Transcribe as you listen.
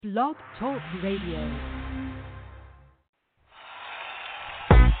Blog Talk Radio.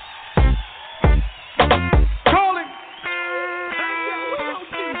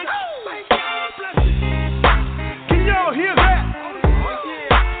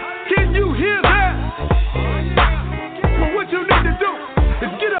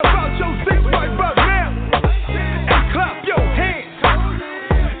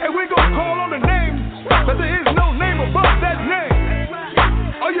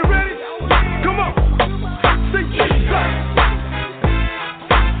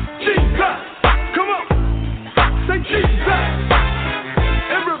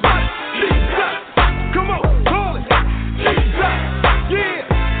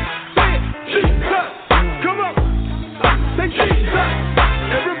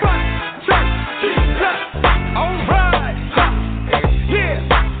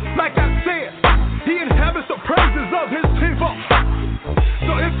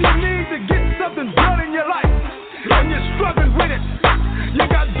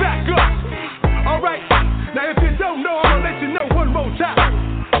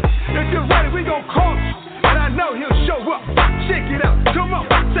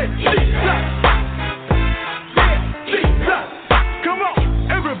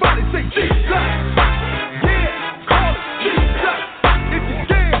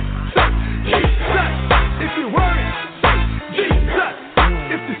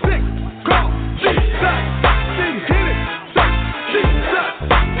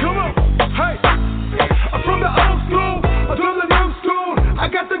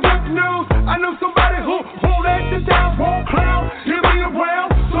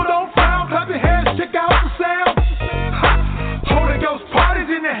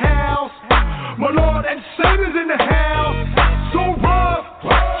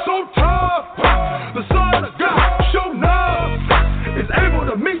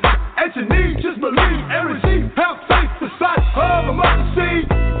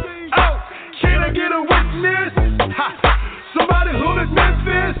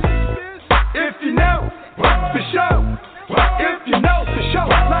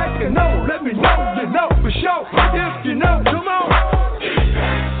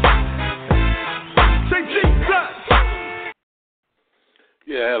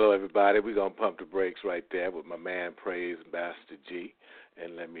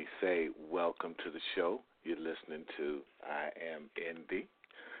 Indi.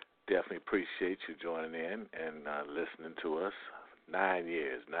 Definitely appreciate you joining in and listening to us. 9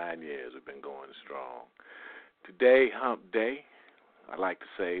 years we've been going strong. Today, hump day. I like to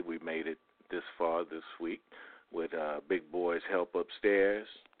say we made it this far this week with Big Boy's help upstairs.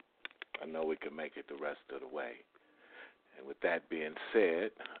 I know we can make it the rest of the way. And with that being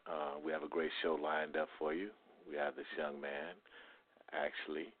said, we have a great show lined up for you. We have this young man,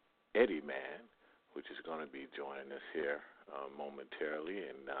 actually, Eddy Mann, which is going to be joining us here momentarily,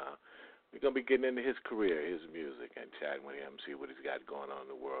 and we're going to be getting into his career, his music, and chatting with him, see what he's got going on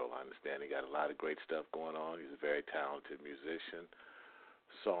in the world. I understand he got a lot of great stuff going on. He's a very talented musician,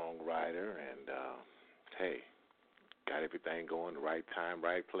 songwriter, and, hey, got everything going the right time,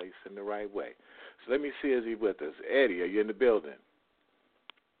 right place, in the right way. So let me see, is he with us? Eddy, are you in the building?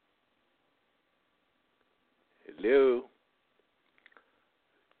 Hello?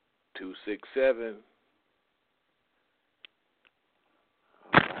 267.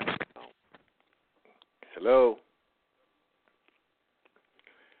 All right. Hello?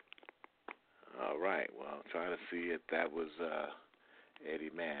 All right. Well, I'm trying to see if that was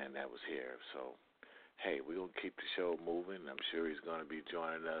Eddy Mann that was here. So, hey, we're going to keep the show moving. I'm sure he's going to be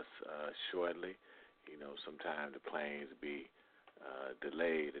joining us shortly. You know, sometimes the planes be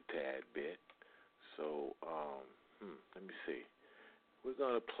delayed a tad bit. So, let me see. We're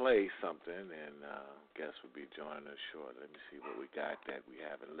going to play something, and guess we'll be joining us shortly. Let me see what we got that we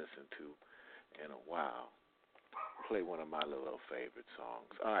haven't listened to in a while. Play one of my little favorite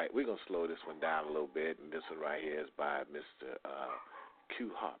songs. All right, we're going to slow this one down a little bit, and this one right here is by Mr. Q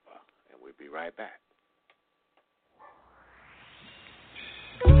Harper, and we'll be right back.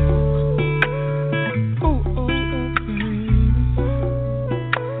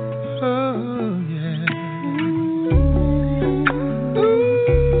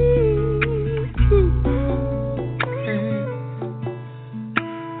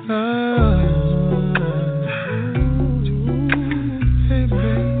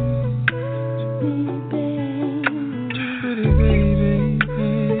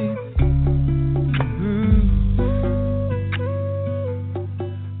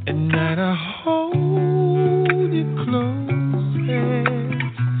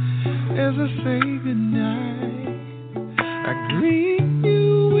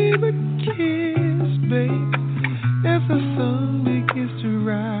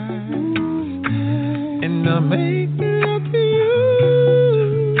 Now make love to you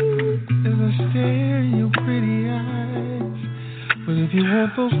as I stare in your pretty eyes. But if you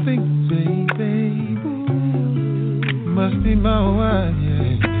want those things, baby, must be my wife,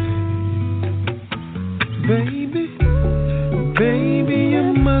 yeah. Baby, baby, you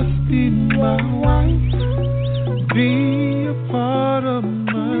must be my wife. Be a part of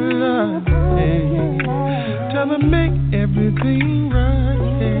my life, yeah. Trying to make everything right,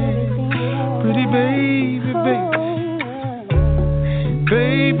 yeah. Pretty baby, baby.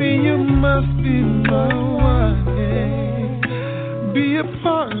 Baby, you must be my wife, yeah. Be a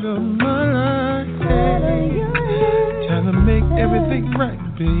part of my life, yeah. Trying to make everything right,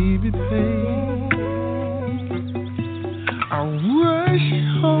 baby, baby. I rush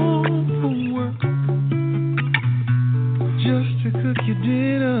home from work just to cook your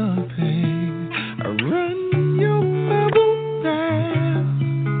dinner, baby. I run your bubble down,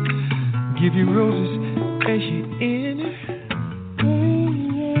 give you roses as you in it.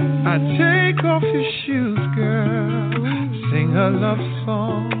 I take off your shoes, girl, sing a love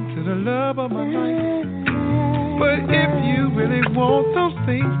song to the love of my life. But if you really want those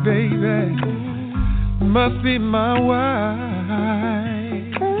things, baby, must be my wife,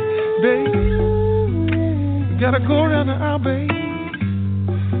 baby. Gotta go down the aisle, baby.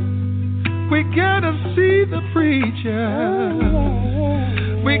 We gotta see the preacher.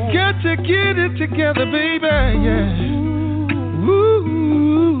 We got to get it together, baby, yeah.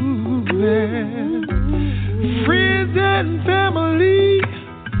 Ooh, yeah. Friends and family,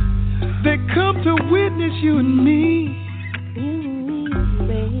 they come to witness you and me.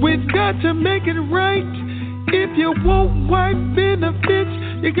 We've got to make it right. If you want wife benefits,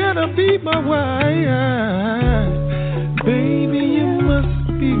 you gotta be my wife. Baby, you must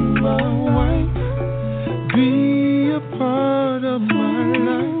be my wife. Be a part of my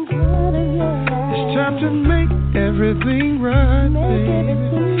life. It's time to make everything right, baby.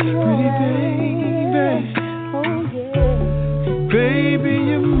 Pretty baby. Baby,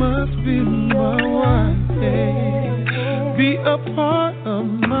 you must be my wife, yeah. Be a part of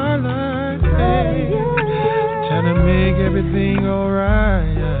my life, yeah. Trying to make everything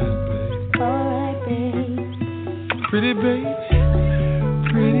alright, baby. Pretty baby,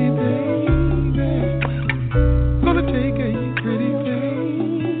 pretty baby. Gonna take care of you, pretty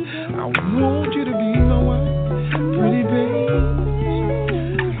baby. I want you to be my wife, pretty baby.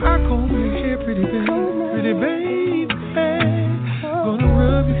 I comb your hair, pretty baby, pretty baby. Gonna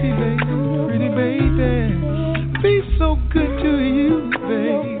rub your feet, baby, pretty baby. Be so good to you,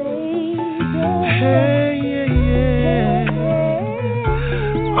 baby. Hey, yeah, yeah.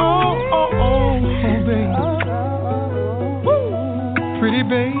 Oh, baby. Woo. Pretty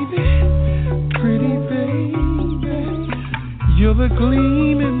baby, pretty baby. You're the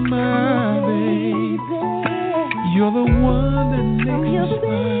gleam in my baby. You're the one that makes me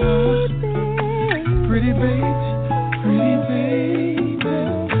smile. Pretty baby, pretty baby.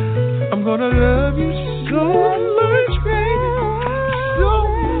 I'm gonna love you so much, baby. So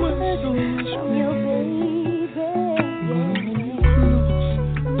much, baby. I'm gonna hold you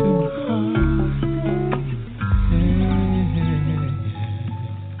close to my heart.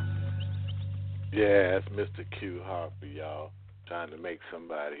 Yeah, that's Mr. Q Harper, y'all. Trying to make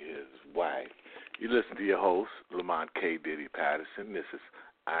somebody his wife. You listen to your host, Lamont Kdiddy Patterson. This is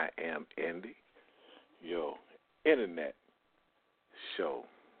I Am Indi, your internet show,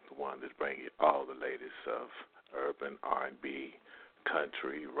 the one that brings you all the latest of urban, R&B,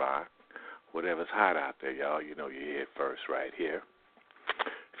 country, rock, whatever's hot out there, y'all. You know you hear it first right here.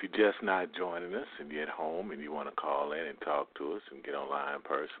 If you're just not joining us and you're at home and you want to call in and talk to us and get online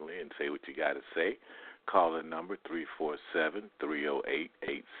personally and say what you got to say, call the number 347-308-8747.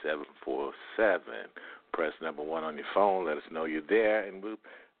 Press number 1 on your phone. Let us know you're there, and we'll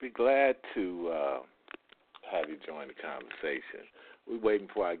be glad to have you join the conversation. We're waiting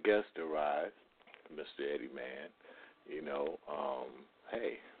for our guest to arrive, Mr. Eddy, Mann. You know,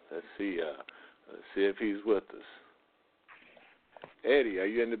 hey, let's see if he's with us. Eddy, are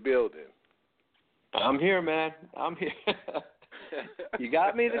you in the building? I'm here, man. I'm here. You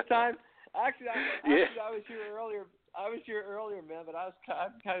got me this time? Actually, I was here earlier. I was here earlier, man, but I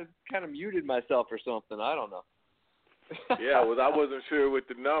kind of muted myself or something. I don't know. Yeah, well, I wasn't sure with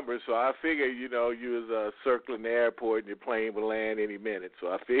the numbers, so I figured, you was circling the airport and your plane would land any minute. So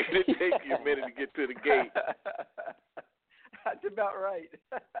I figured it'd take you a minute to get to the gate. That's about right.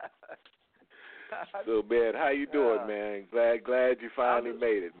 So, man, how you doing, man? Glad you finally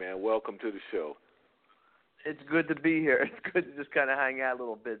made it, man. Welcome to the show. It's good to be here. It's good to just kind of hang out a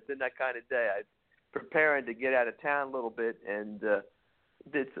little bit. It's been that kind of day. I'm preparing to get out of town a little bit and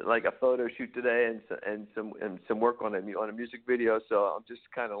did like a photo shoot today and some work on a music video. So I'm just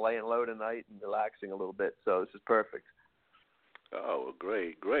kind of laying low tonight and relaxing a little bit. So this is perfect. Oh,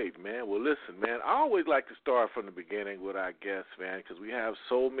 great, man. Well, listen, man, I always like to start from the beginning with our guests, man, because we have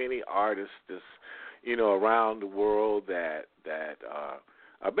so many artists that's, around the world that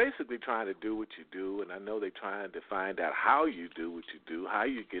are basically trying to do what you do, and I know they're trying to find out how you do what you do, how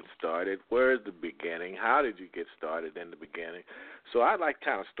you get started, where's the beginning, how did you get started in the beginning. So I'd like to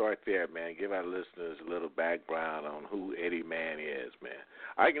kind of start there, man, give our listeners a little background on who Eddy Mann is, man.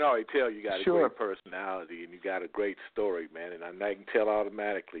 I can already tell you got a great personality and you got a great story, man, and I can tell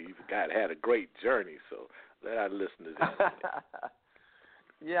automatically you've had a great journey, so let our listeners in.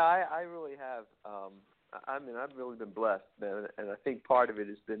 Yeah, I really have. I mean, I've really been blessed, man, and I think part of it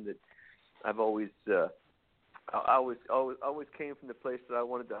has been that I've always came from the place that I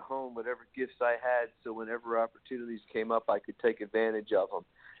wanted to hone whatever gifts I had, so whenever opportunities came up, I could take advantage of them.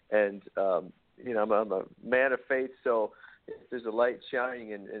 And I'm a man of faith, so if there's a light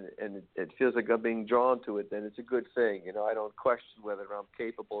shining and it feels like I'm being drawn to it, then it's a good thing. I don't question whether I'm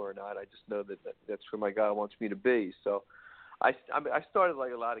capable or not. I just know that that's where my God wants me to be. So I started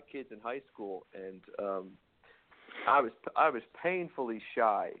like a lot of kids in high school, and I was painfully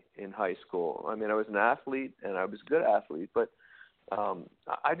shy in high school. I mean, I was an athlete, and I was a good athlete, but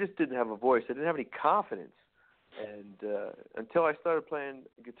I just didn't have a voice. I didn't have any confidence, and until I started playing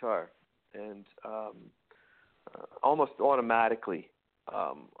guitar, and almost automatically,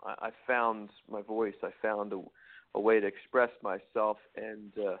 I found my voice. I found a way to express myself,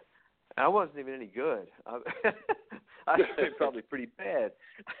 and I wasn't even any good. I was probably pretty bad,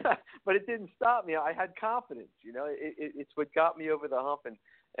 but it didn't stop me. I had confidence. It's what got me over the hump,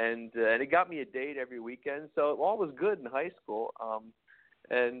 and it got me a date every weekend. So all was good in high school.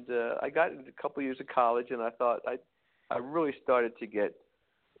 And I got into a couple years of college, and I thought I really started to get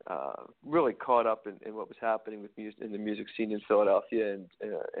really caught up in what was happening with music in the music scene in Philadelphia,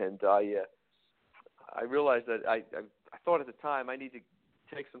 and I realized that I thought at the time I need to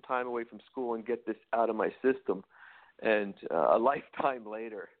take some time away from school and get this out of my system. And a lifetime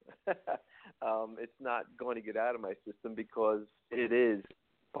later, it's not going to get out of my system because it is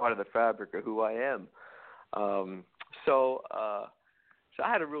part of the fabric of who I am. So I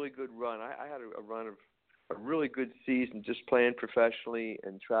had a really good run. I had a run of a really good season just playing professionally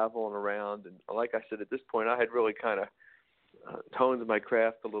and traveling around. And like I said, at this point, I had really kind of honed my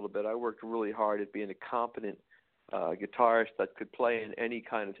craft a little bit. I worked really hard at being a competent guitarist that could play in any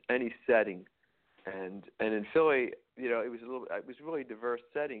setting. And in Philly, it was really a diverse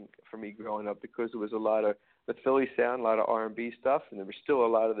setting for me growing up because there was a lot of the Philly sound, a lot of R&B stuff, and there was still a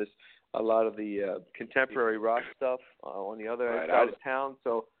lot of the contemporary rock stuff on the other side of town.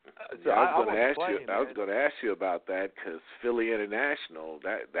 So I was going to ask you about that because Philly International,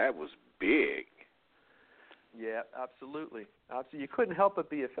 that was big. Yeah, absolutely. You couldn't help but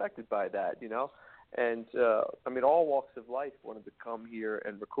be affected by that, And I mean, all walks of life wanted to come here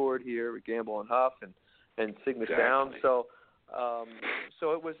and record here with Gamble and Huff and Sigma Sound. So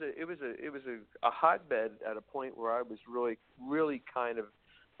it was a hotbed at a point where I was really kind of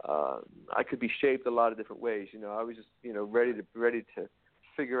I could be shaped a lot of different ways. I was just ready to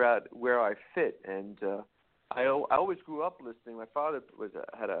figure out where I fit, and I always grew up listening. My father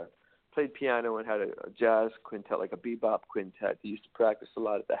played piano and had a jazz quintet, like a bebop quintet. He used to practice a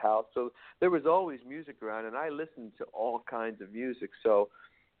lot at the house. So there was always music around, and I listened to all kinds of music. So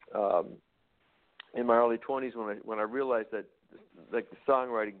in my early 20s, when I realized that like the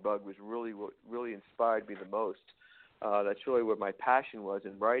songwriting bug was really what really inspired me the most, that's really where my passion was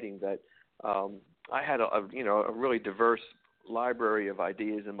in writing, that I had a really diverse library of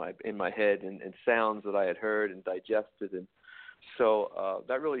ideas in my head and sounds that I had heard and digested, and so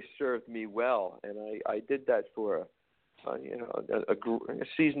that really served me well, and I did that for a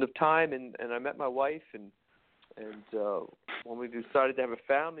season of time, and I met my wife, and when we decided to have a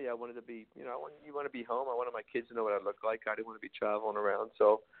family, I wanted to be, you want to be home. I wanted my kids to know what I looked like. I didn't want to be traveling around,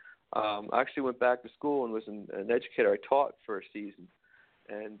 so I actually went back to school and was an educator. I taught for a season,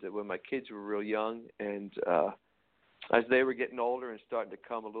 and when my kids were real young, and as they were getting older and starting to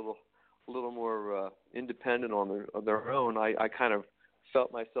come a little more independent on their own, I kind of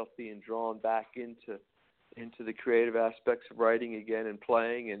felt myself being drawn back into the creative aspects of writing again and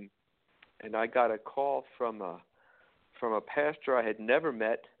playing, and I got a call from a pastor I had never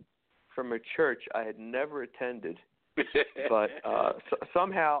met, from a church I had never attended, but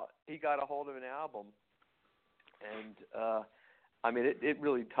somehow he got a hold of an album, and I mean it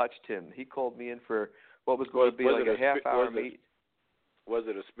really touched him. He called me in for what was going to be like a half-hour meet. Was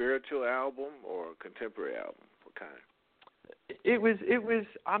it a spiritual album or a contemporary album? What kind? It was.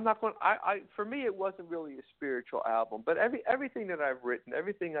 I'm not going. For me, it wasn't really a spiritual album, but everything that I've written,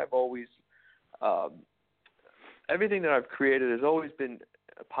 everything I've always, everything that I've created has always been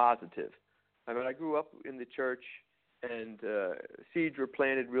positive. I mean, I grew up in the church, and seeds were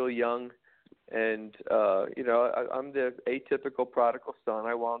planted real young, and I'm the atypical prodigal son.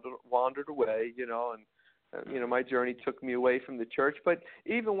 I wandered away, and my journey took me away from the church. But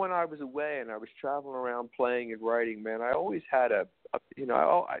even when I was away and I was traveling around playing and writing, man, I always had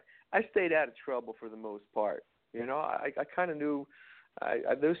I stayed out of trouble for the most part. I kind of knew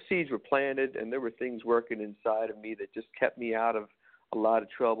those seeds were planted, and there were things working inside of me that just kept me out of a lot of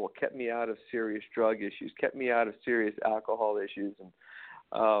trouble, kept me out of serious drug issues, kept me out of serious alcohol issues. And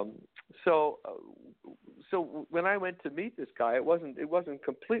so when I went to meet this guy, it wasn't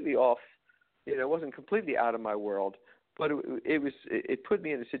completely off. It wasn't completely out of my world, but it put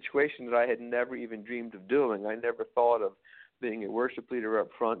me in a situation that I had never even dreamed of doing. I never thought of being a worship leader up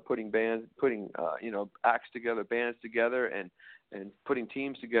front, putting acts together, bands together, and putting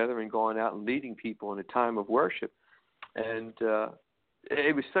teams together and going out and leading people in a time of worship. And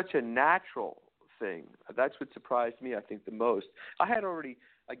it was such a natural thing. That's what surprised me, I think, the most. I had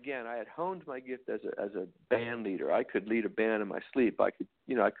honed my gift as a band leader. I could lead a band in my sleep. I could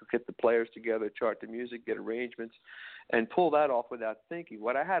get the players together, chart the music, get arrangements, and pull that off without thinking.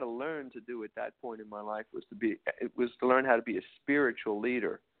 What I had to learn to do at that point in my life was to learn how to be a spiritual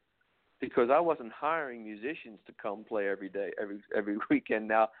leader, because I wasn't hiring musicians to come play every day, every weekend.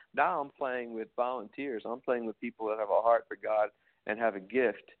 Now I'm playing with volunteers. I'm playing with people that have a heart for God and have a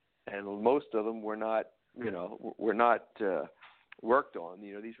gift, and most of them were not worked on.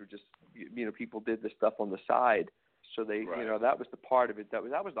 These were just people did this stuff on the side. So they right. That was the part of it that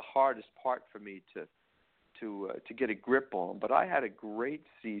was the hardest part for me to get a grip on. But I had a great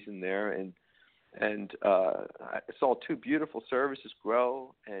season there, and I saw two beautiful services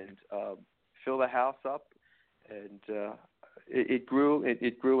grow and fill the house up, and it grew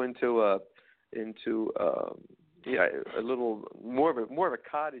into a little more of a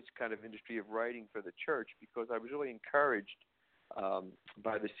cottage kind of industry of writing for the church, because I was really encouraged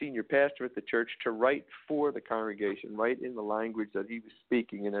by the senior pastor at the church to write for the congregation, write in the language that he was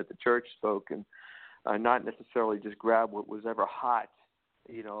speaking and that the church spoke, and not necessarily just grab what was ever hot,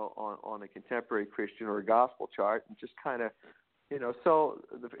 on a contemporary Christian or a gospel chart, and just kind of, so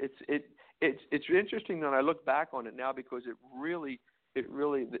it's interesting when I look back on it now, because it really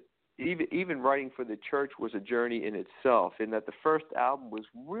even writing for the church was a journey in itself, in that the first album was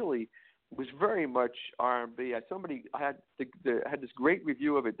very much R&B. I had this great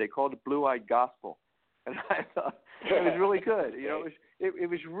review of it. They called it Blue-Eyed Gospel, and I thought it was really good. It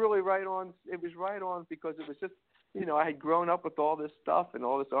was really right on. It was right on, because it was just, I had grown up with all this stuff and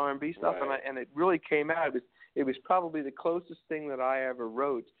all this R&B stuff, right. and it really came out. It was probably the closest thing that I ever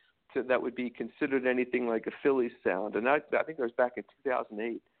wrote to that would be considered anything like a Phillies sound, and I think that was back in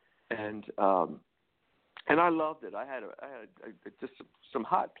 2008, and I loved it. I had just some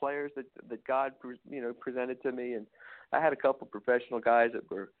hot players that God presented to me, and I had a couple professional guys that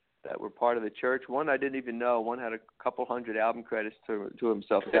were part of the church. One I didn't even know. One had a couple hundred album credits to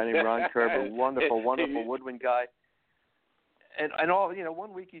himself. A guy named Ron Kerber, wonderful woodwind guy. And all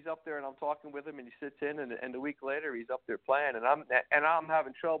 1 week he's up there and I'm talking with him and he sits in, and a week later he's up there playing, and I'm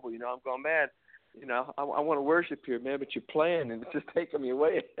having trouble. I'm going, man. I want to worship here, man, but you're playing and it's just taking me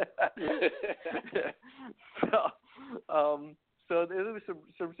away. So there was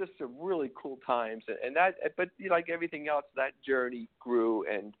some really cool times, and that. But like everything else, that journey grew,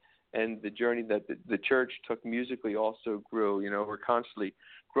 and the journey that the church took musically also grew. We're constantly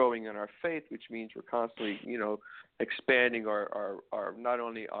growing in our faith, which means we're constantly, expanding our not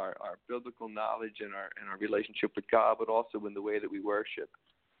only our biblical knowledge and our relationship with God, but also in the way that we worship.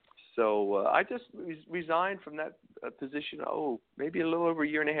 So I just resigned from that position, maybe a little over a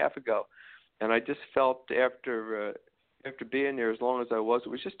year and a half ago, and I just felt after being there as long as I was, it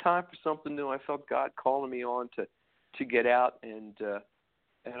was just time for something new. I felt God calling me on to get out, and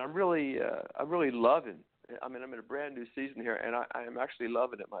I'm really loving. I'm in a brand new season here, and I am actually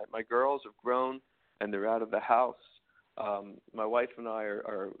loving it. My girls have grown, and they're out of the house. My wife and I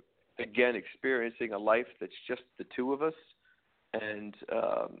are again experiencing a life that's just the two of us. And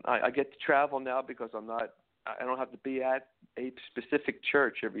I get to travel now because I don't have to be at a specific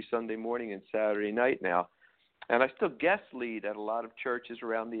church every Sunday morning and Saturday night now, and I still guest lead at a lot of churches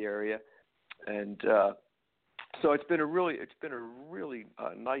around the area, and so it's been a really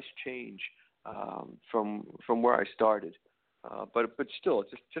nice change from where I started, but still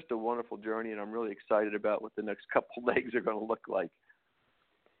it's just a wonderful journey, and I'm really excited about what the next couple legs are going to look like.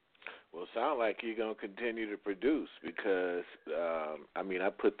 Well, sound like you're gonna continue to produce because I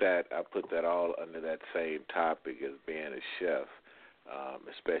put that all under that same topic as being a chef,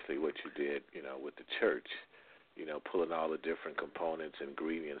 especially what you did, with the church, pulling all the different components,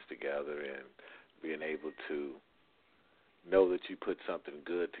 ingredients together, and being able to know that you put something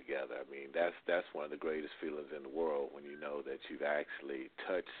good together. I mean, that's one of the greatest feelings in the world when you know that you've actually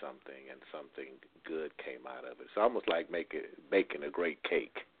touched something and something good came out of it. It's almost like baking a great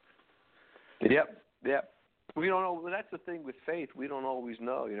cake. Yep. We don't know. Well, that's the thing with faith. We don't always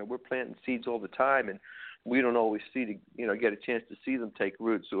know. We're planting seeds all the time, and we don't always get a chance to see them take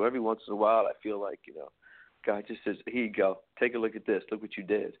root. So every once in a while, I feel like, God just says, "Here you go. Take a look at this. Look what you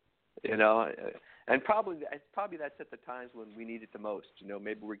did." And probably that's at the times when we need it the most.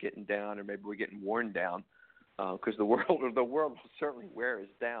 Maybe we're getting down, or maybe we're getting worn down, because the world will certainly wear us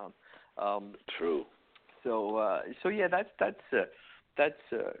down. True. So yeah, that's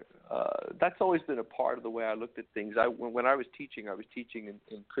always been a part of the way I looked at things. When I was teaching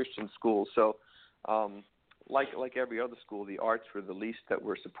in Christian schools. So, like every other school, the arts were the least that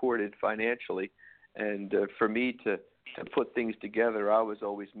were supported financially, and for me to put things together, I was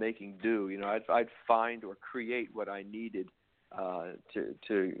always making do. I'd find or create what I needed to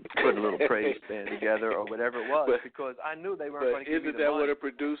put a little praise band together or whatever it was, because I knew they weren't going to give me the money. Isn't that what a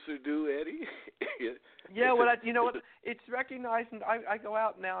producer do, Eddie? Yeah, well, it's recognized. And I go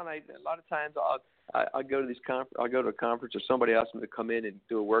out now, and a lot of times I go to these I'll go to a conference, or somebody asks me to come in and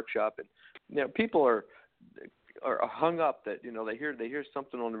do a workshop, and people are hung up that they hear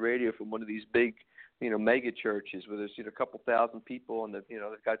something on the radio from one of these big mega churches where there's a couple thousand people, and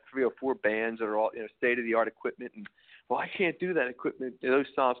they've got 3 or 4 bands that are all state of the art equipment, and I can't do that equipment, those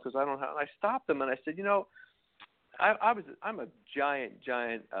songs, because I don't have. And I stopped them and I said, I'm a giant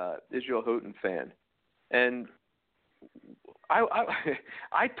Israel Houghton fan, and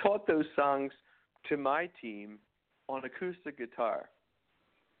I taught those songs to my team on acoustic guitar.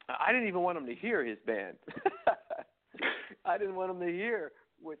 I didn't even want them to hear his band. I didn't want them to hear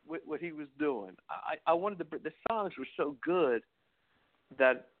what he was doing. I wanted the songs were so good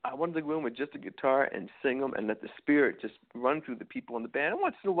that I wanted to go in with just a guitar and sing them, and let the Spirit just run through the people in the band. And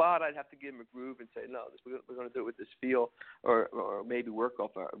once in a while, I'd have to give them a groove and say, no, we're going to do it with this feel, or maybe work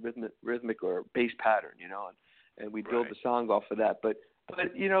off a rhythmic or bass pattern, and we build the song off of that. But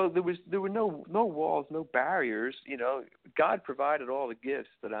there were no walls, no barriers. God provided all the gifts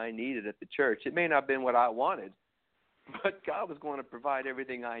that I needed at the church. It may not have been what I wanted, but God was going to provide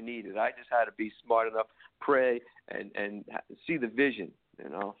everything I needed. I just had to be smart enough, pray, and see the vision,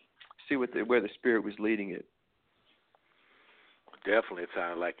 see where the Spirit was leading it. Definitely, it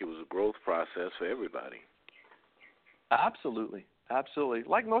sounded like it was a growth process for everybody. Absolutely.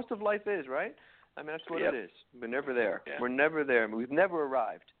 Like most of life is, right? I mean, that's what it is. We're never there. Yeah. We're never there. We've never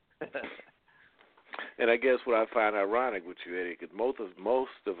arrived. And I guess what I find ironic with you, Eddie, because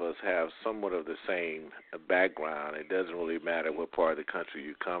most of us have somewhat of the same background. It doesn't really matter what part of the country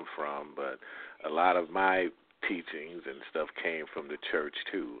you come from, but a lot of my teachings and stuff came from the church,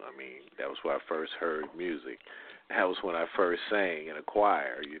 too. I mean, that was where I first heard music. That was when I first sang in a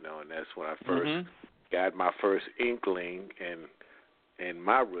choir, and that's when I first got my first inkling in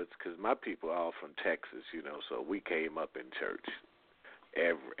my roots, because my people are all from Texas, so we came up in church.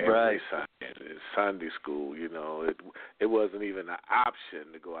 Every Sunday school, it wasn't even an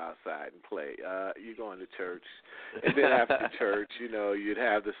option to go outside and play. You're going to church, and then after church, you'd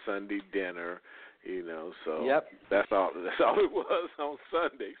have the Sunday dinner, So that's all it was on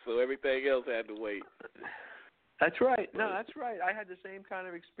Sunday. So everything else had to wait. That's right. No, that's right. I had the same kind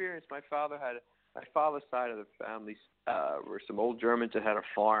of experience. My father's side of the family were some old Germans that had a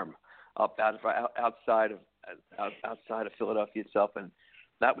farm up outside of Philadelphia itself, and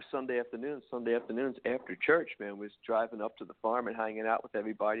that was Sunday afternoons. Sunday afternoons after church, man, was driving up to the farm and hanging out with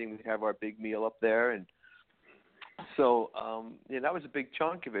everybody, and we'd have our big meal up there. And so, that was a big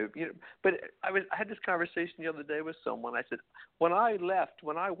chunk of it. But I had this conversation the other day with someone. I said, when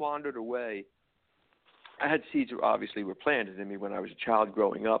I wandered away, I had seeds that obviously were planted in me when I was a child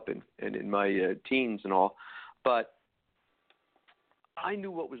growing up and in my teens and all, but I knew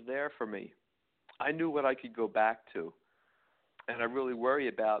what was there for me. I knew what I could go back to. And I really worry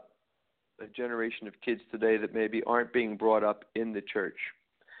about a generation of kids today that maybe aren't being brought up in the church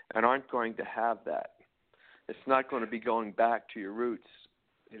and aren't going to have that. It's not going to be going back to your roots.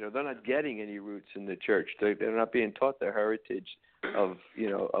 They're not getting any roots in the church. They're not being taught their heritage of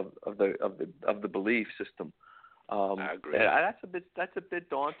the belief system. I agree. And that's a bit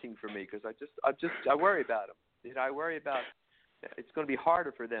daunting for me, because I worry about them. I worry about it's going to be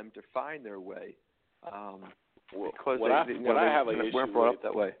harder for them to find their way. Because I have an issue weren't brought with, up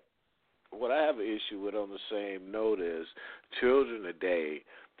that way. what I have an issue with on the same note is children today,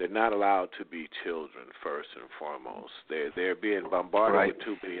 they're not allowed to be children first and foremost. They're being bombarded with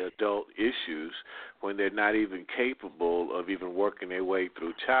too many adult issues when they're not even capable of even working their way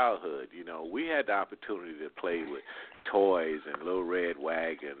through childhood. You know, we had the opportunity to play with toys and little red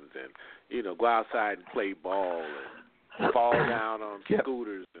wagons and, you know, go outside and play ball and fall down on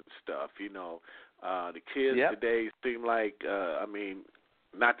scooters and stuff. You know, the kids today seem like,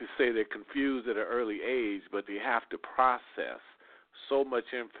 not to say they're confused at an early age, but they have to process so much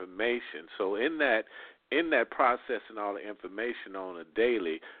information. So in that processing all the information on a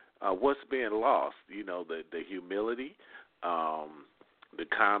daily, what's being lost? You know, the humility, the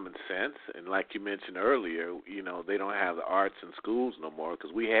common sense, and like you mentioned earlier, you know, they don't have the arts in schools no more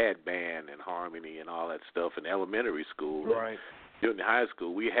because we had band and harmony and all that stuff in elementary school. Right. In high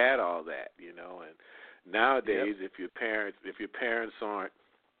school, we had all that, you know. And nowadays, if your parents aren't,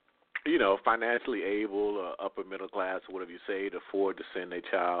 you know, financially able or upper middle class or whatever you say, to afford to send their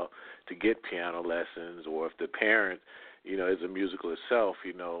child to get piano lessons, or if the parent, you know, is a musical itself,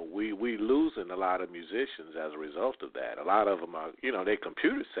 you know, we losing a lot of musicians as a result of that. A lot of them are, you know, they're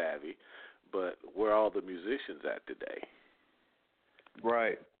computer savvy, but where are all the musicians at today?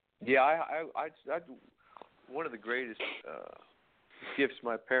 Right. Yeah, I one of the greatest gifts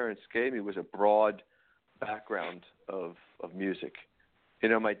my parents gave me was a broad background of music. You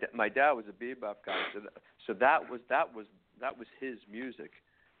know, my dad was a bebop guy, so that was his music.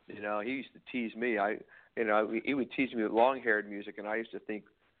 You know, he used to tease me. He would tease me with long-haired music, and I used to think,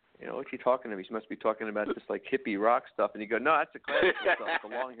 you know, what's he talking about? He must be talking about this like hippie rock stuff. And he'd go, no, that's the classical stuff,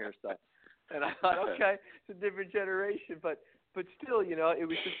 the long-hair stuff. And I thought, okay, it's a different generation, but still, you know, it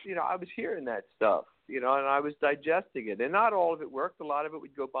was just, you know, I was hearing that stuff, you know, and I was digesting it, and not all of it worked. A lot of it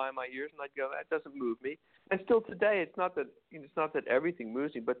would go by my ears, and I'd go, that doesn't move me. And still today, it's not that everything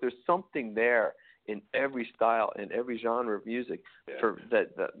moves me, but there's something there in every style, in every genre of music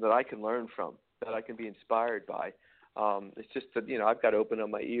that I can learn from, that I can be inspired by. It's just that, you know, I've got to open up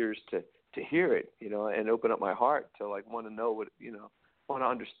my ears to hear it, you know, and open up my heart to like want to know what, you know, want to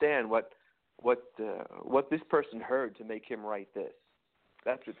understand what this person heard to make him write this.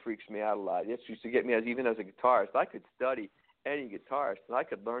 That's what freaks me out a lot. It used to get me even as a guitarist. I could study any guitarist and I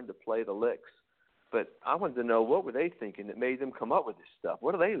could learn to play the licks. But I wanted to know, what were they thinking that made them come up with this stuff?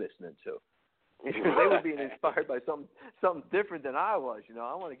 What are they listening to? They were being inspired by something different than I was. You know,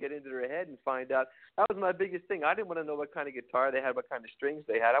 I want to get into their head and find out. That was my biggest thing. I didn't want to know what kind of guitar they had, what kind of strings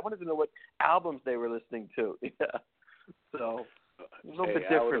they had. I wanted to know what albums they were listening to. Yeah. So a little bit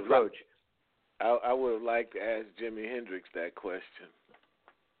different approach. I would have liked to ask Jimi Hendrix that question.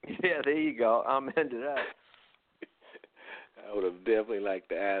 Yeah, there you go. I'm into that. I would have definitely liked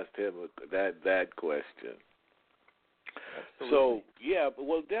to ask him that question. Absolutely. So, yeah,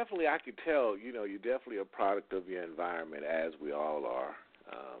 well, definitely I could tell, you know, you're definitely a product of your environment, as we all are.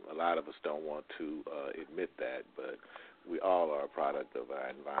 A lot of us don't want to admit that, but we all are a product of our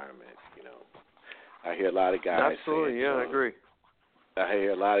environment, you know. I hear a lot of guys Absolutely, saying, I agree. I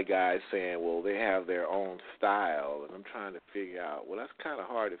hear a lot of guys saying, well, they have their own style, and I'm trying to figure out, well, that's kind of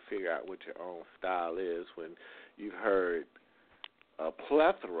hard to figure out what your own style is when you've heard a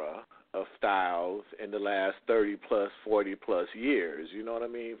plethora of styles in the last 30-plus, 40-plus years, you know what I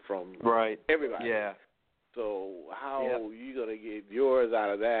mean, from everybody. Yeah. So how are you going to get yours out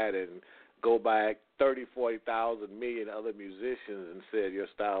of that and go back 30, 40,000 million other musicians and said your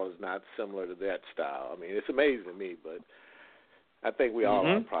style is not similar to that style? I mean, it's amazing to me, but I think we all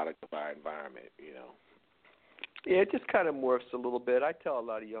are a product of our environment, you know. Yeah, it just kind of morphs a little bit. I tell a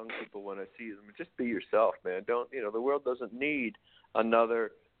lot of young people when I see them, just be yourself, man. Don't, you know, the world doesn't need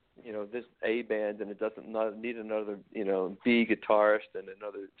another, you know, this A band, and it doesn't need another, you know, B guitarist and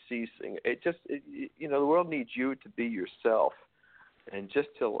another C singer. You know, the world needs you to be yourself, and just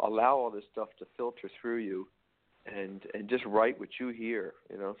to allow all this stuff to filter through you, and just write what you hear,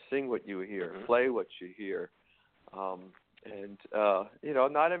 you know, sing what you hear, play what you hear. You know,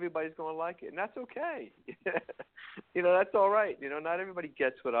 not everybody's going to like it, and that's okay. You know, that's all right. You know, not everybody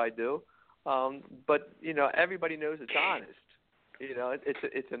gets what I do, but you know, everybody knows it's honest. You know,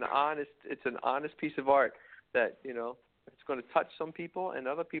 it's an honest piece of art that, you know, it's going to touch some people, and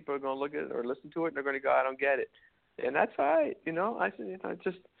other people are going to look at it or listen to it, and they're going to go, I don't get it, and that's all right. You know,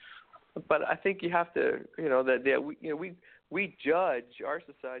 but I think you have to, you know, we judge, our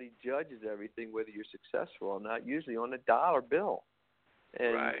society judges everything, whether you're successful or not, usually on a dollar bill.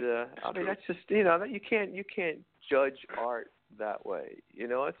 And I mean, that's just, you know, that you can't judge art that way. You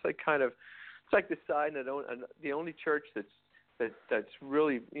know, it's like it's like deciding that the only church that's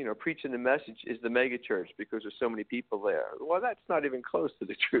really, you know, preaching the message is the mega church because there's so many people there. Well, that's not even close to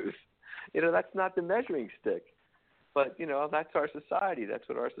the truth. That's not the measuring stick. But, that's our society. That's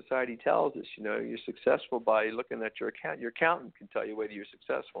what our society tells us. You're successful by looking at your account. Your accountant can tell you whether you're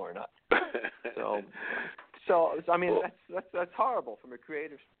successful or not. So I mean, that's horrible from a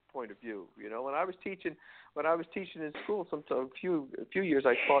creative point of view. When I was teaching in school, a few years,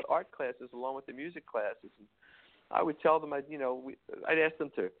 I taught art classes along with the music classes. And I would tell them, I'd ask them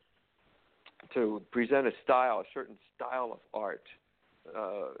to present a certain style of art.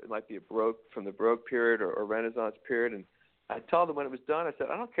 It might be from the Baroque period or Renaissance period, and I told them when it was done, I said,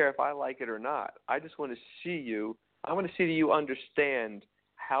 I don't care if I like it or not. I just want to see you. I want to see that you understand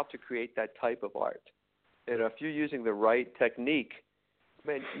how to create that type of art. And if you're using the right technique,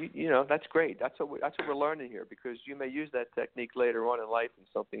 man, that's great. That's what we're learning here, because you may use that technique later on in life in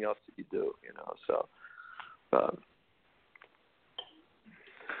something else that you do. So.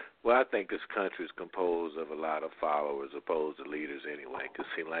 Well, I think this country is composed of a lot of followers opposed to leaders anyway. Because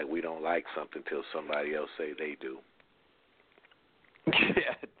it seems like we don't like something till somebody else say they do.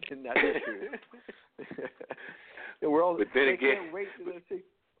 Yeah, and that's true. The world, but then they again, can't wait to see.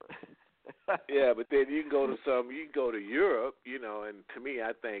 Yeah, but then you can go to Europe, and to me,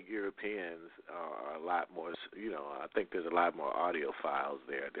 I think Europeans are a lot more, I think there's a lot more audiophiles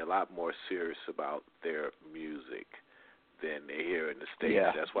there. They're a lot more serious about their music than they here in the States.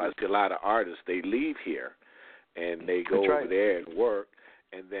 Yeah. That's why I see a lot of artists, they leave here and they go over there and work,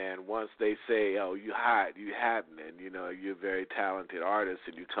 and then once they say, oh, you happening, you're a very talented artist,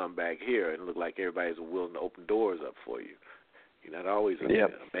 and you come back here and look like everybody's willing to open doors up for you. That always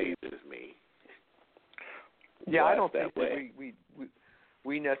amazes me. Yeah, I don't think that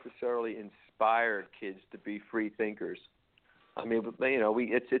we necessarily inspire kids to be free thinkers. I mean,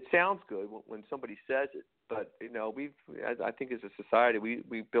 it sounds good when somebody says it, but I think as a society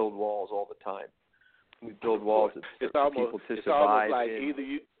we build walls all the time. We build walls for people to survive.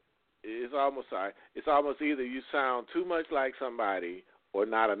 It's almost like it's almost either you sound too much like somebody or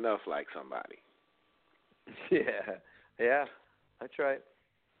not enough like somebody. Yeah. That's right.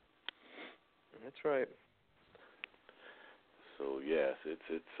 So yes, it's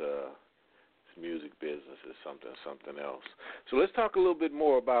music business is something else. So let's talk a little bit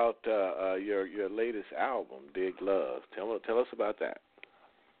more about your latest album, Dig Love. Tell us about that.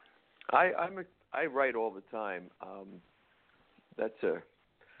 I write all the time. That's a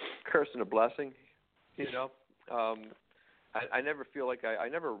curse and a blessing, I never feel like I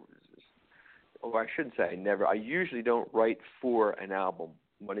never. Oh, I shouldn't say I never. I usually don't write for an album.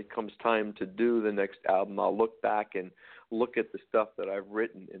 When it comes time to do the next album, I'll look back and look at the stuff that I've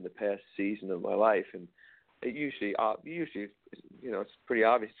written in the past season of my life, and it usually, it's pretty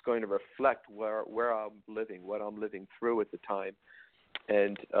obvious. It's going to reflect where I'm living, what I'm living through at the time.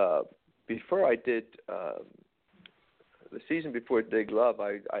 And before I did the season before Dig Love,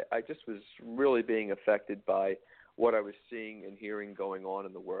 I just was really being affected by what I was seeing and hearing going on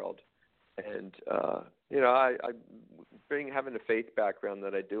in the world. And, having the faith background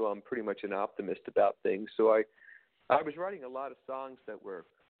that I do, I'm pretty much an optimist about things. So I was writing a lot of songs that were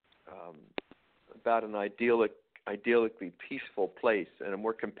about an ideally peaceful place and a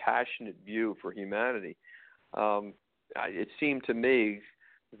more compassionate view for humanity. It seemed to me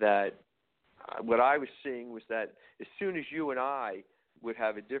that what I was seeing was that as soon as you and I would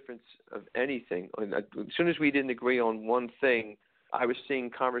have a difference of anything, as soon as we didn't agree on one thing, I was seeing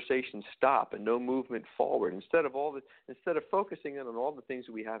conversations stop and no movement forward. Instead of focusing on all the things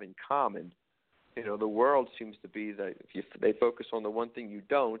that we have in common, the world seems to be that they focus on the one thing you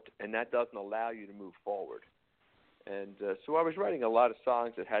don't, and that doesn't allow you to move forward. And so I was writing a lot of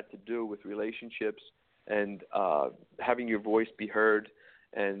songs that had to do with relationships and having your voice be heard,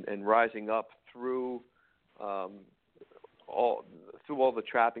 and rising up through all the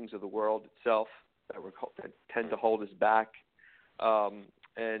trappings of the world itself that tend to hold us back. It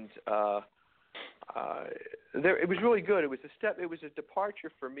was really good. It was a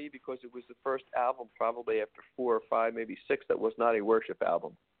departure for me because it was the first album, probably after 4 or 5, maybe 6, that was not a worship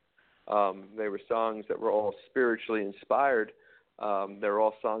album. They were songs that were all spiritually inspired. They were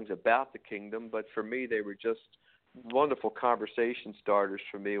all songs about the kingdom, but for me, they were just wonderful conversation starters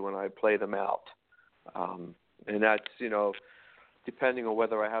for me when I play them out. And that's, depending on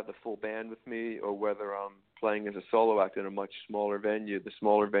whether I have the full band with me or whether I'm playing as a solo act in a much smaller venue. The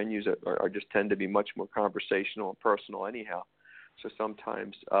smaller venues are just tend to be much more conversational and personal anyhow. So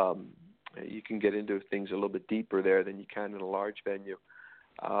sometimes you can get into things a little bit deeper there than you can in a large venue.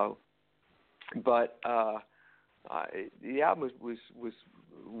 But the album was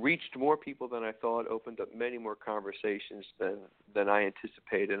reached more people than I thought, opened up many more conversations than I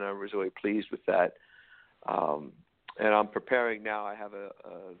anticipated, and I was really pleased with that. And I'm preparing now. I have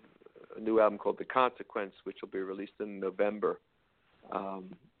new album called The Consequence, which will be released in November.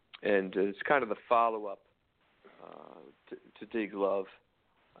 And it's kind of the follow-up to Dig Love.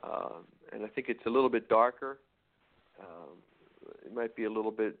 And I think it's a little bit darker. It might be a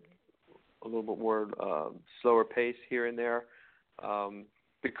little bit more slower pace here and there,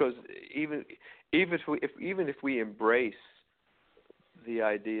 because even if we embrace the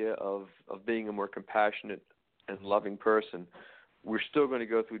idea of being a more compassionate and loving person, we're still going to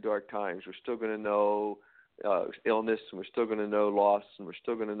go through dark times. We're still going to know illness, and we're still going to know loss, and we're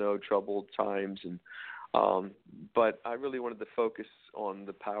still going to know troubled times. And but I really wanted to focus on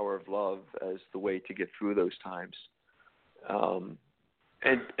the power of love as the way to get through those times. And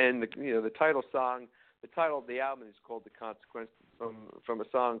the title song, the title of the album is called The Consequence, from a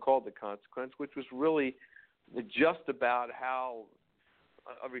song called The Consequence, which was really just about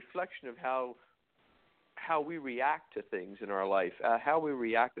a reflection of how we react to things in our life, how we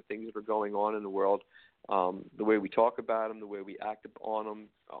react to things that are going on in the world, the way we talk about them, the way we act on them,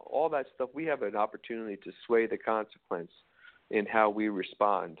 all that stuff. We have an opportunity to sway the consequence in how we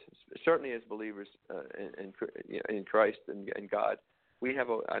respond. Certainly as believers in Christ and God, we have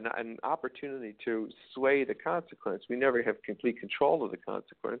an opportunity to sway the consequence. We never have complete control of the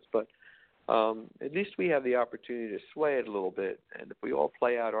consequence, but at least we have the opportunity to sway it a little bit. And if we all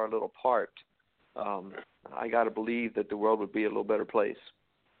play out our little part, I got to believe that the world would be a little better place.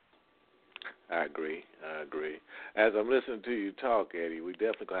 I agree. As I'm listening to you talk, Eddie, we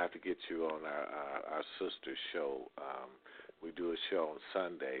definitely going to have to get you on our sister show. We do a show on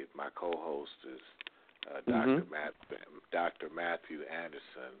Sunday. My co-host is Dr. Matthew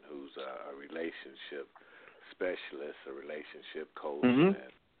Anderson, who's a relationship specialist, a relationship coach,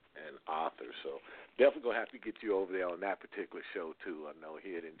 and author. So definitely going to have to get you over there on that particular show, too. I know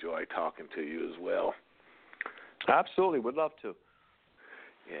he'd enjoy talking to you as well. Absolutely. Would love to.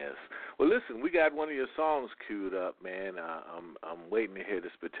 Yes. Well, listen, we got one of your songs queued up, man. I'm waiting to hear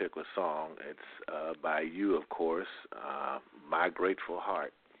this particular song. It's by you, of course, My Grateful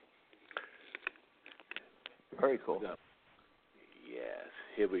Heart. Very cool. Yes.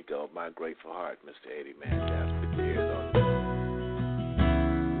 Here we go. My Grateful Heart, Mr. Eddy, man. That's the tears on.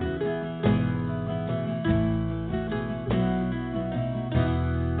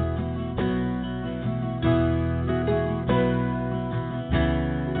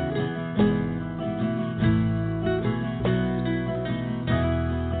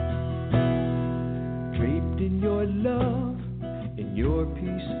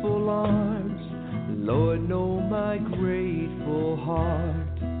 Lord, know my grateful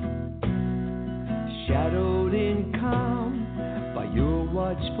heart, shadowed in calm by your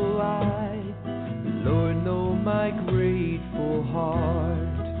watchful eye. Lord, know my grateful heart.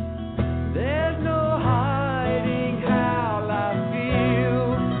 There's no hiding how I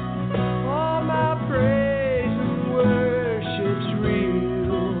feel. All my praise and worship's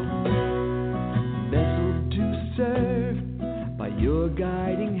real. Nestled to serve by your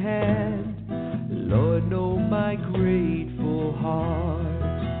guiding hand. Lord, know my grateful heart.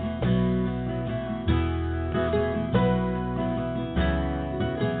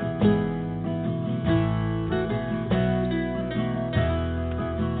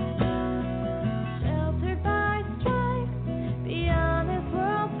 Sheltered by strife beyond this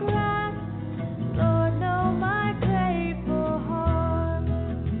world's glass, Lord, know my grateful heart.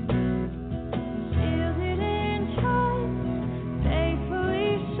 Shielded in trust,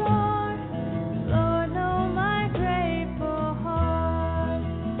 faithfully sure.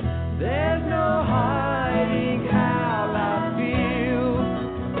 There's no hiding how I feel.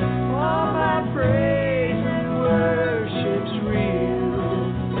 All my praise and worship's real.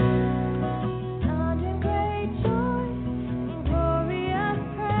 Found in great joy and glorious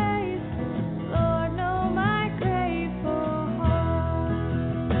praise, Lord, know my grateful heart.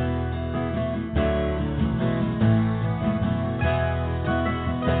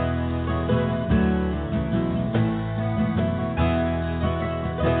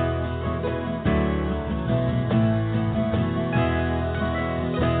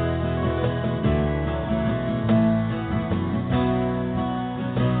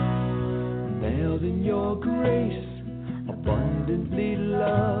 Nailed in your grace, abundantly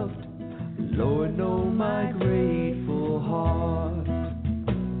loved. Lord, know my grateful heart.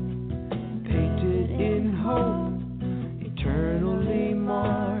 Painted in hope, eternally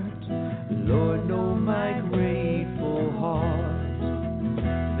marked. Lord, know my grateful heart.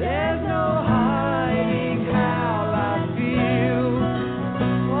 There's no hiding how I feel.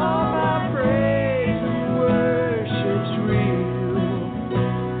 All my praise and worship's real.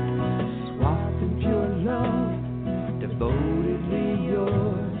 Swathed in pure love, devotedly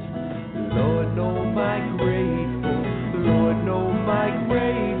yours.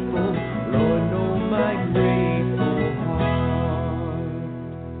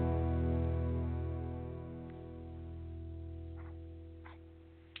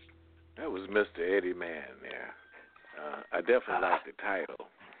 was Mr. Eddy Mann there. I definitely like the title.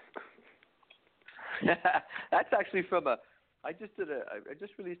 That's actually from I just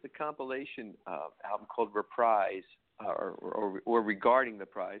released a compilation album called Reprise, or Regarding the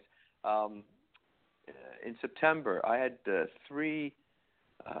Prize. In September, I had 3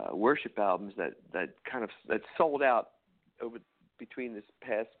 worship albums that sold out between this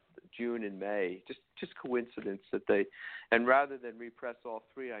past June and May. Just coincidence that and rather than repress all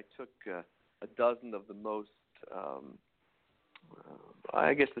 3, I took a dozen of the most,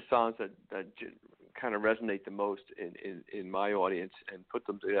 I guess, the songs that kind of resonate the most in my audience, and put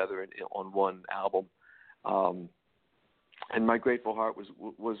them together on one album. And My Grateful Heart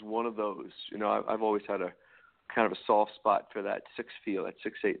was one of those. You know, I've always had a kind of a soft spot for that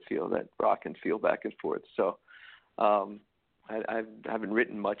 6/8 feel, that rock and feel back and forth. So I haven't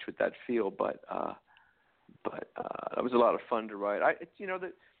written much with that feel, but that was a lot of fun to write.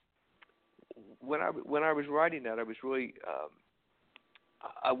 When I was writing that, I was really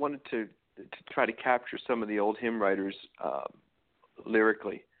I wanted to try to capture some of the old hymn writers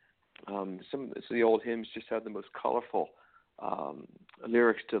lyrically. Some of the old hymns just have the most colorful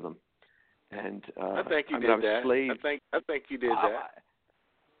lyrics to them, and I think you did that. I think you did that.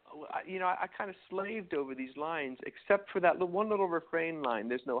 I kind of slaved over these lines, except for that one little refrain line.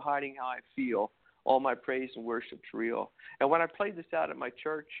 There's no hiding how I feel. All my praise and worship's real. And when I played this out at my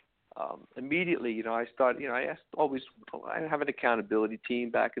church, immediately, I have an accountability team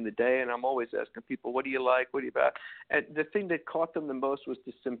back in the day, and I'm always asking people, what do you like? What do you about? And the thing that caught them the most was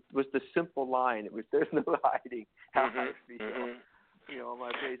the simple line. It was, there's no hiding how I feel.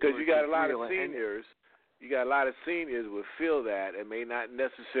 Because you got a lot of seniors. You got a lot of seniors will feel that and may not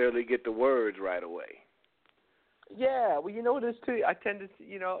necessarily get the words right away. Yeah, well, you know what it is too. I tend to,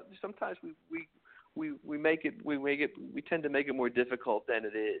 sometimes we tend to make it more difficult than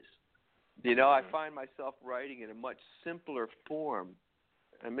it is. I find myself writing in a much simpler form,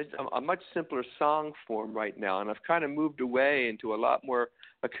 a much simpler song form right now, and I've kind of moved away into a lot more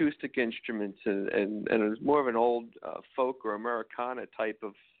acoustic instruments and it's more of an old folk or Americana type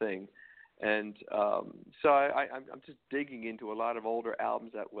of thing. And so I'm just digging into a lot of older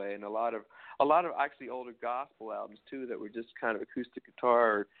albums that way, and a lot of actually older gospel albums too that were just kind of acoustic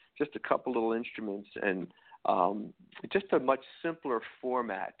guitar, or just a couple little instruments, and just a much simpler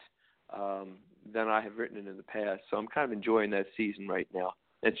format than I have written in the past. So I'm kind of enjoying that season right now.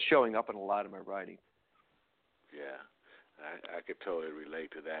 It's showing up in a lot of my writing. Yeah, I could totally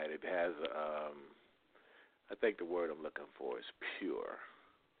relate to that. It has, I think the word I'm looking for is pure.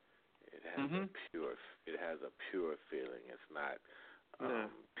 It has a pure feeling. It's not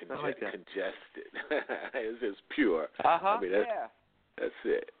congested. It's just pure. I mean, that's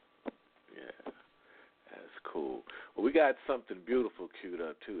it. Yeah, that's cool. Well, we got something beautiful queued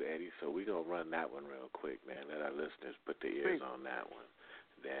up too, Eddie. So we're gonna run that one real quick, man. Let our listeners put their ears on that one.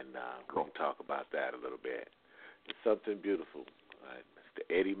 Then we can talk about that a little bit. It's something beautiful. All right, Mr.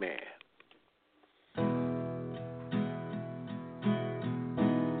 Eddy Mann.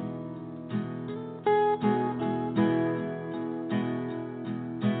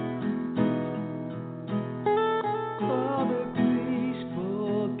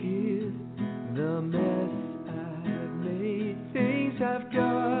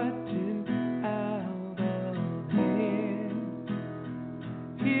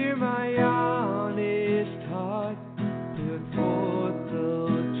 My honest heart put forth the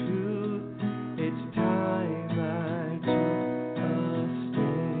truth.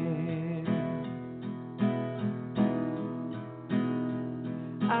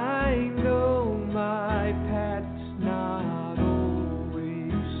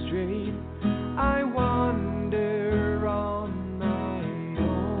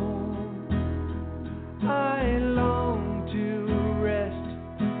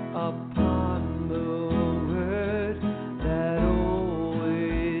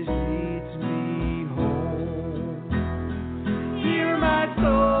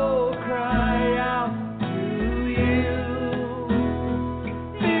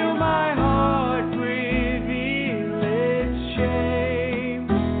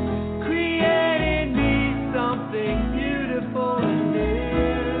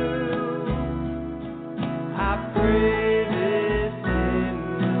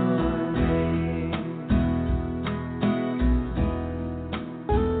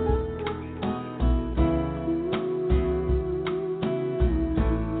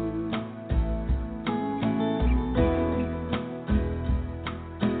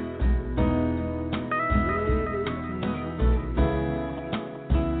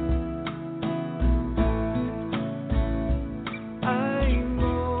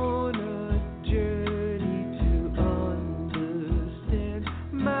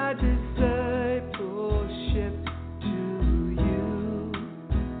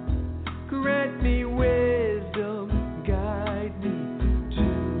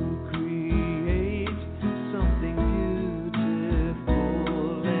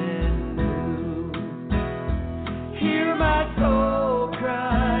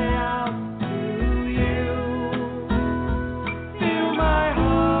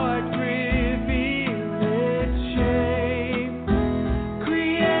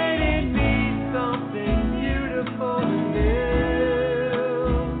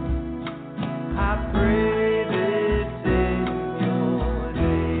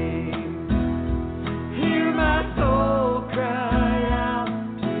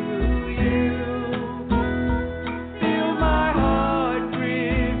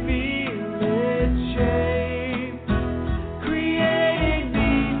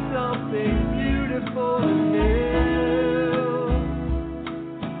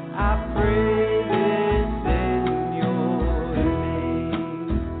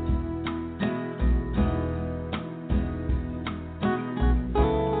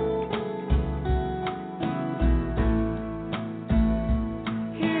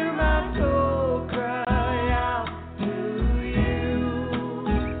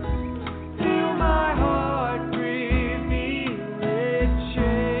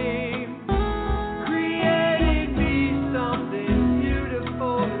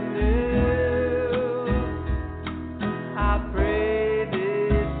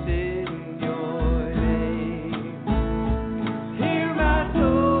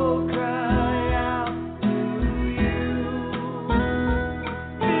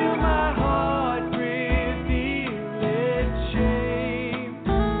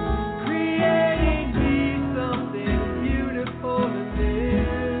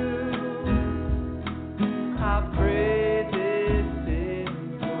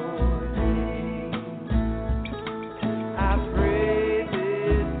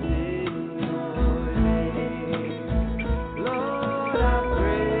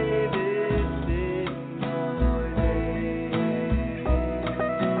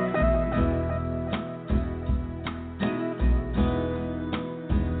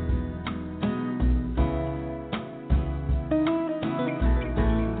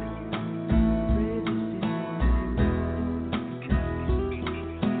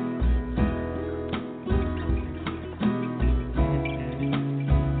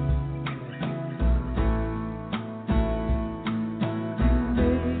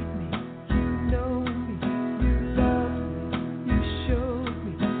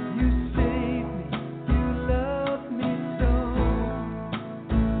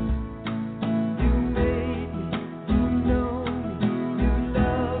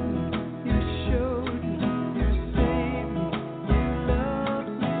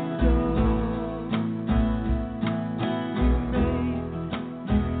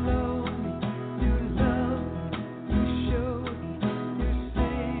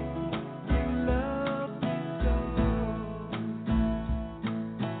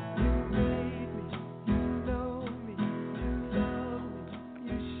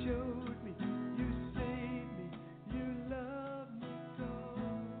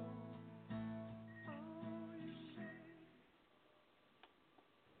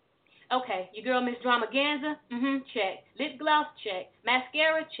 Okay, your girl Miss Dramaganza, check. Lip gloss, check.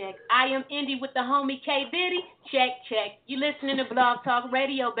 Mascara, check. I am Indi with the homie Kdiddy, check. You listening to Blog Talk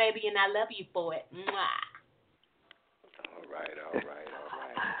Radio, baby, and I love you for it. Mwah. All right.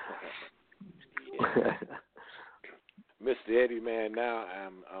 Yeah. Mr. Eddy, man, now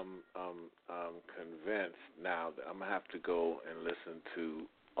I'm convinced now that I'm gonna have to go and listen to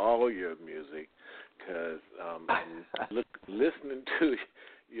all your music, because listening to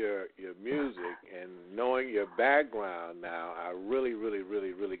your music and knowing your background now, I really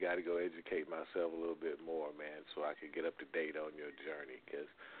got to go educate myself a little bit more, man, so I can get up to date on your journey, because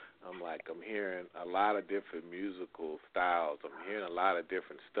I'm hearing a lot of different musical styles. I'm hearing a lot of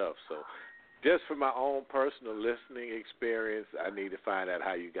different stuff. So just for my own personal listening experience, I need to find out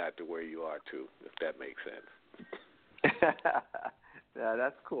how you got to where you are too, if that makes sense. Yeah,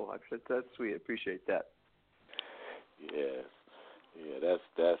 that's cool. That's sweet. I appreciate that. Yes. Yeah,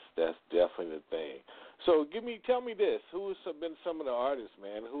 that's definitely the thing. So tell me this: who's been some of the artists,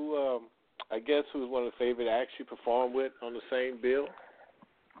 man? Who's one of the favorite acts you performed with on the same bill?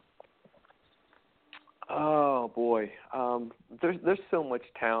 Oh boy, there's so much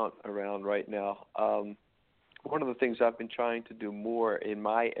talent around right now. One of the things I've been trying to do more in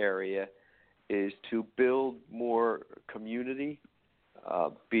my area is to build more community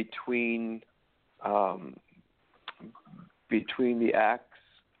between the acts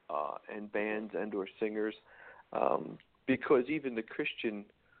and bands and or singers, because even the Christian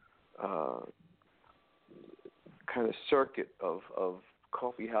kind of circuit of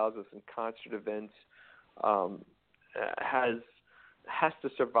coffee houses and concert events has to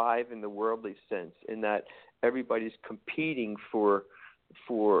survive in the worldly sense, in that everybody's competing for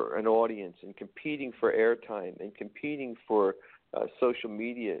an audience and competing for airtime and competing for social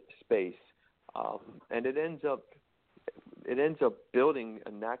media space, and it ends up building a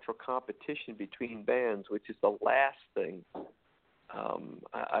natural competition between bands, which is the last thing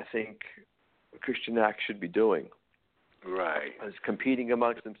I think Christian acts should be doing. Right. Is competing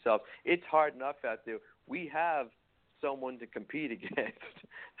amongst themselves. It's hard enough out there. We have someone to compete against.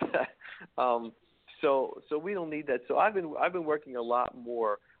 So we don't need that. So I've been working a lot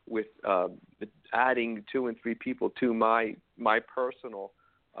more with adding 2 and 3 people to my personal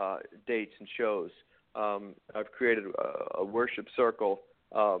dates and shows. I've created a worship circle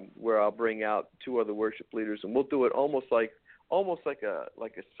where I'll bring out 2 other worship leaders, and we'll do it almost like a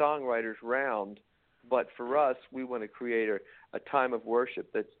songwriters round. But for us, we want to create a time of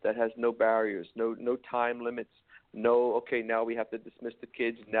worship that has no barriers, no time limits, okay, now we have to dismiss the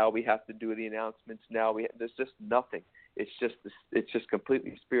kids, now we have to do the announcements, there's just nothing. It's just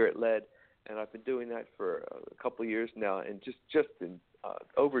completely spirit led, and I've been doing that for a couple of years now, and just been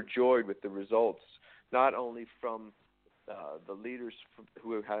overjoyed with the results, not only from the leaders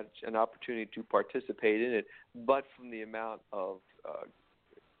who have had an opportunity to participate in it, but from the amount of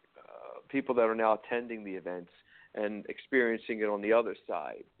people that are now attending the events and experiencing it on the other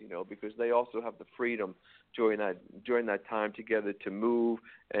side, because they also have the freedom during that time together to move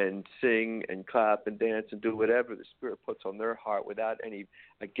and sing and clap and dance and do whatever the Spirit puts on their heart without any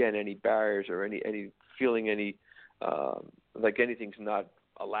barriers or any feeling like anything's not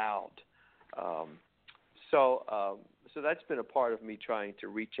allowed. So that's been a part of me trying to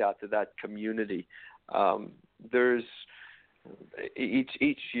reach out to that community. There's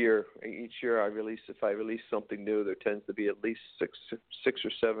each year if I release something new, there tends to be at least six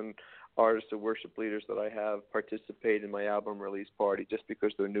or seven artists or worship leaders that I have participate in my album release party, just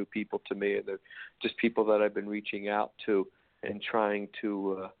because they're new people to me, and they're just people that I've been reaching out to and trying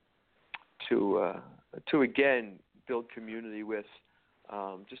to again build community with,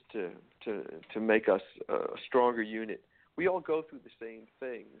 just to make us a stronger unit. We all go through the same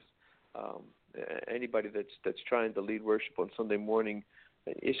things. Anybody that's trying to lead worship on Sunday morning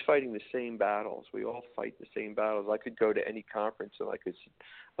is fighting the same battles. We all fight the same battles. I could go to any conference and I could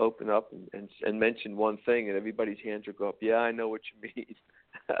open up and mention one thing, and everybody's hands would go up. Yeah, I know what you mean.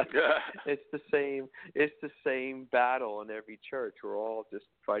 It's the same battle in every church. We're all just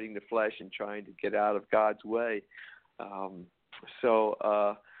fighting the flesh and trying to get out of God's way. So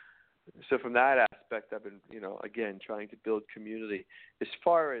from that aspect, I've been, again, trying to build community. As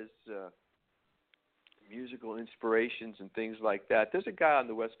far as musical inspirations and things like that, there's a guy on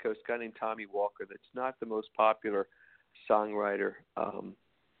the West Coast, a guy named Tommy Walker, that's not the most popular songwriter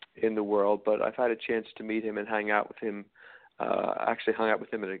in the world, but I've had a chance to meet him and hang out with him. Actually hung out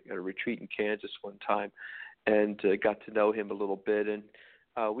with him at a retreat in Kansas one time, and got to know him a little bit. And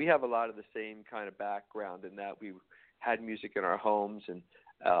we have a lot of the same kind of background in that we had music in our homes and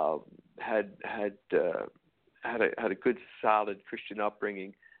had a good, solid Christian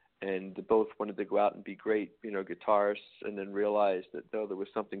upbringing, and both wanted to go out and be great, guitarists, and then realized that there was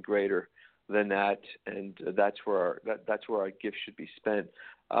something greater than that, and that's where our gift should be spent.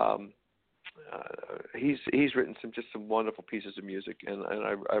 He's written some wonderful pieces of music, and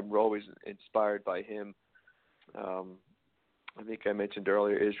I'm always inspired by him. I think I mentioned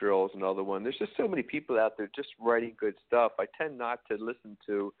earlier Israel is another one. There's just so many people out there just writing good stuff. I tend not to listen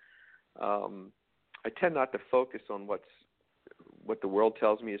to. I tend not to focus on what the world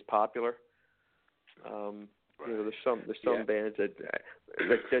tells me is popular. There's some bands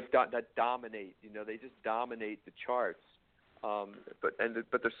that dominate. They just dominate the charts. But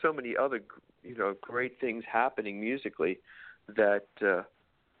there's so many other great things happening musically that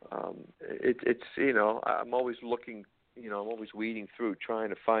it's I'm always looking. I'm always weeding through, trying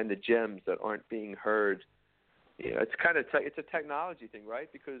to find the gems that aren't being heard. It's kind of it's a technology thing, right?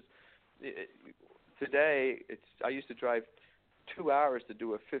 Because today I used to drive 2 hours to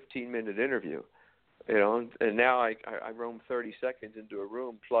do a 15-minute interview, and now I roam 30 seconds into a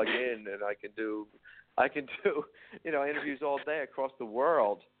room, plug in, and I can do interviews all day across the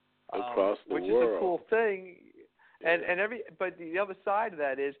world. Which is a cool thing. But the other side of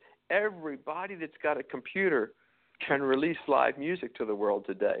that is everybody that's got a computer can release live music to the world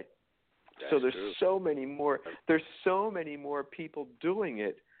today. So there's true. so many more people doing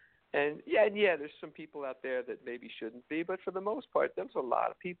it. And there's some people out there that maybe shouldn't be, but for the most part, there's a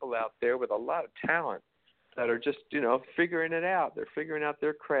lot of people out there with a lot of talent that are just, figuring it out. They're figuring out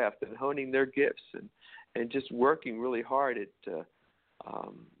their craft and honing their gifts and just working really hard at,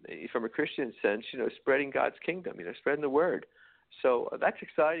 from a Christian sense, spreading God's kingdom, spreading the word. So that's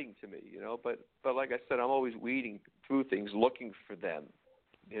exciting to me, but like I said, I'm always weeding through things, looking for them,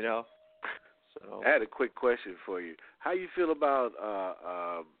 So I had a quick question for you. How you feel about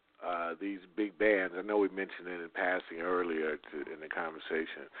these big bands? I know we mentioned it in passing earlier in the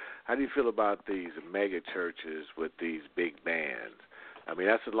conversation. How do you feel about these mega churches with these big bands? I mean,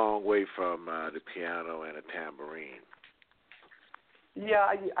 that's a long way from the piano and a tambourine. Yeah,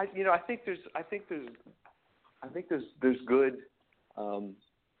 I think there's good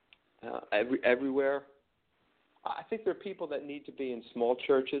everywhere. I think there are people that need to be in small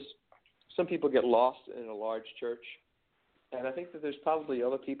churches. Some people get lost in a large church, and I think that there's probably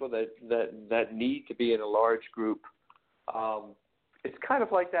other people that need to be in a large group. It's kind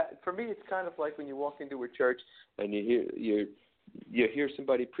of like that for me. It's kind of like when you walk into a church and you hear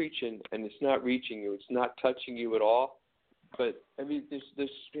somebody preaching, and it's not reaching you, it's not touching you at all. But I mean,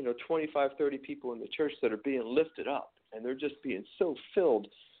 there's 25, 30 people in the church that are being lifted up, and they're just being so filled.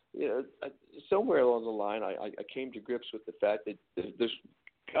 Somewhere along the line, I came to grips with the fact that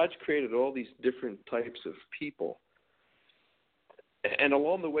God's created all these different types of people, and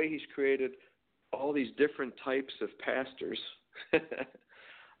along the way, He's created all these different types of pastors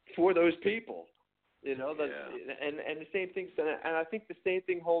for those people. And the same thing, and I think the same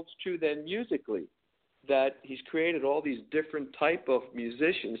thing holds true then musically. That He's created all these different type of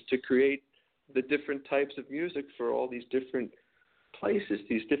musicians to create the different types of music for all these different places,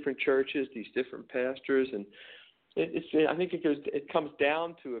 these different churches, these different pastors, and I think it comes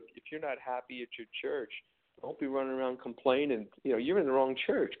down to if you're not happy at your church, don't be running around complaining. You're in the wrong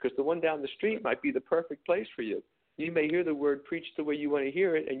church, because the one down the street might be the perfect place for you. You may hear the word preached the way you want to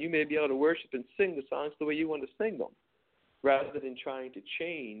hear it, and you may be able to worship and sing the songs the way you want to sing them, rather than trying to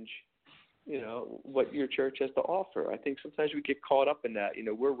change what your church has to offer. I think sometimes we get caught up in that.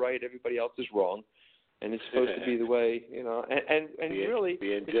 We're right, everybody else is wrong, and it's supposed to be the way. And really,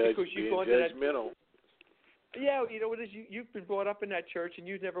 being it's because you've gone to that. Judgmental. Yeah, what is you've been brought up in that church, and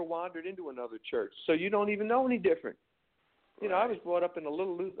you've never wandered into another church, so you don't even know any different. Right. I was brought up in a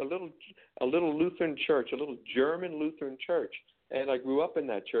little Lutheran church, a little German Lutheran church, and I grew up in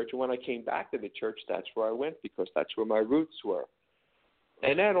that church. And when I came back to the church, that's where I went, because that's where my roots were.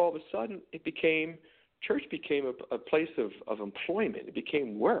 And then all of a sudden, church became a place of employment. It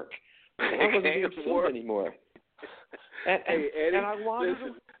became work. And I wasn't being filled anymore. And Eddie, and I wanted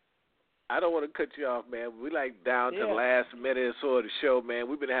listen, I don't want to cut you off, man. We down to the last minute or so of the show, man.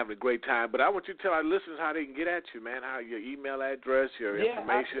 We've been having a great time. But I want you to tell our listeners how they can get at you, man, how your email address, your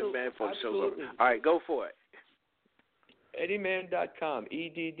information, man, for the show. All right, go for it. EddyMann.com,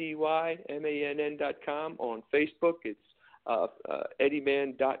 EddyMann.com. On Facebook, it's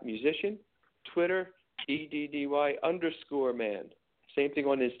EddyMann.musician. Twitter, EDDY_man. Same thing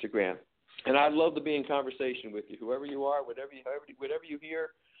on Instagram. And I'd love to be in conversation with you, whoever you are, whatever you hear,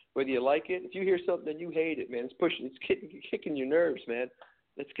 whether you like it. If you hear something and you hate it, man, it's kicking your nerves, man.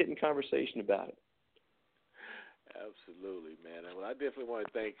 Let's get in conversation about it. Absolutely, man. Well, I definitely want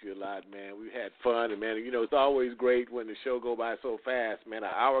to thank you a lot, man. We've had fun, and, man, you know, it's always great when the show go by so fast, man. An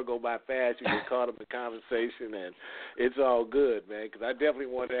hour go by fast, you get caught up in conversation, and it's all good, man, because I definitely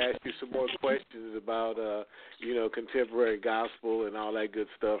want to ask you some more questions about, you know, contemporary gospel and all that good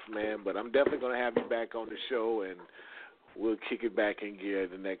stuff, man. But I'm definitely going to have you back on the show, and we'll kick it back in gear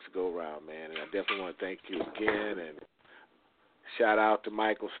the next go-round, man. And I definitely want to thank you again, and shout out to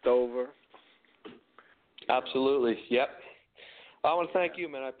Michael Stover. Absolutely. Yep. I want to thank you,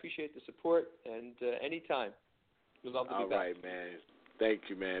 man. I appreciate the support, and anytime. We'd love to be back. All right, man. Thank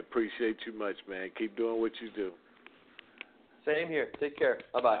you, man. Appreciate you much, man. Keep doing what you do. Same here. Take care.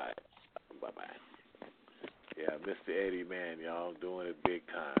 Bye-bye. All right. Bye-bye. Yeah, Mr. Eddy, man, y'all doing it big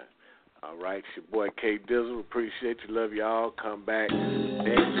time. All right, it's your boy Kdiddy. Appreciate you. Love y'all. Come back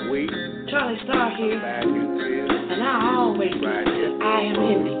next week. Charlie Starr here. And I always listen to I Am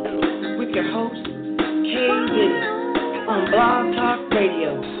Indi with your host, Kdiddy, on Blog Talk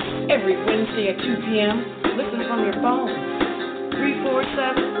Radio. Every Wednesday at 2 p.m. Listen from your phone.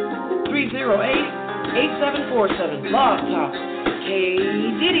 347-308-8747. Blog Talk.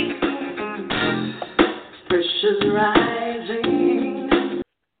 Kdiddy. Pressure's right.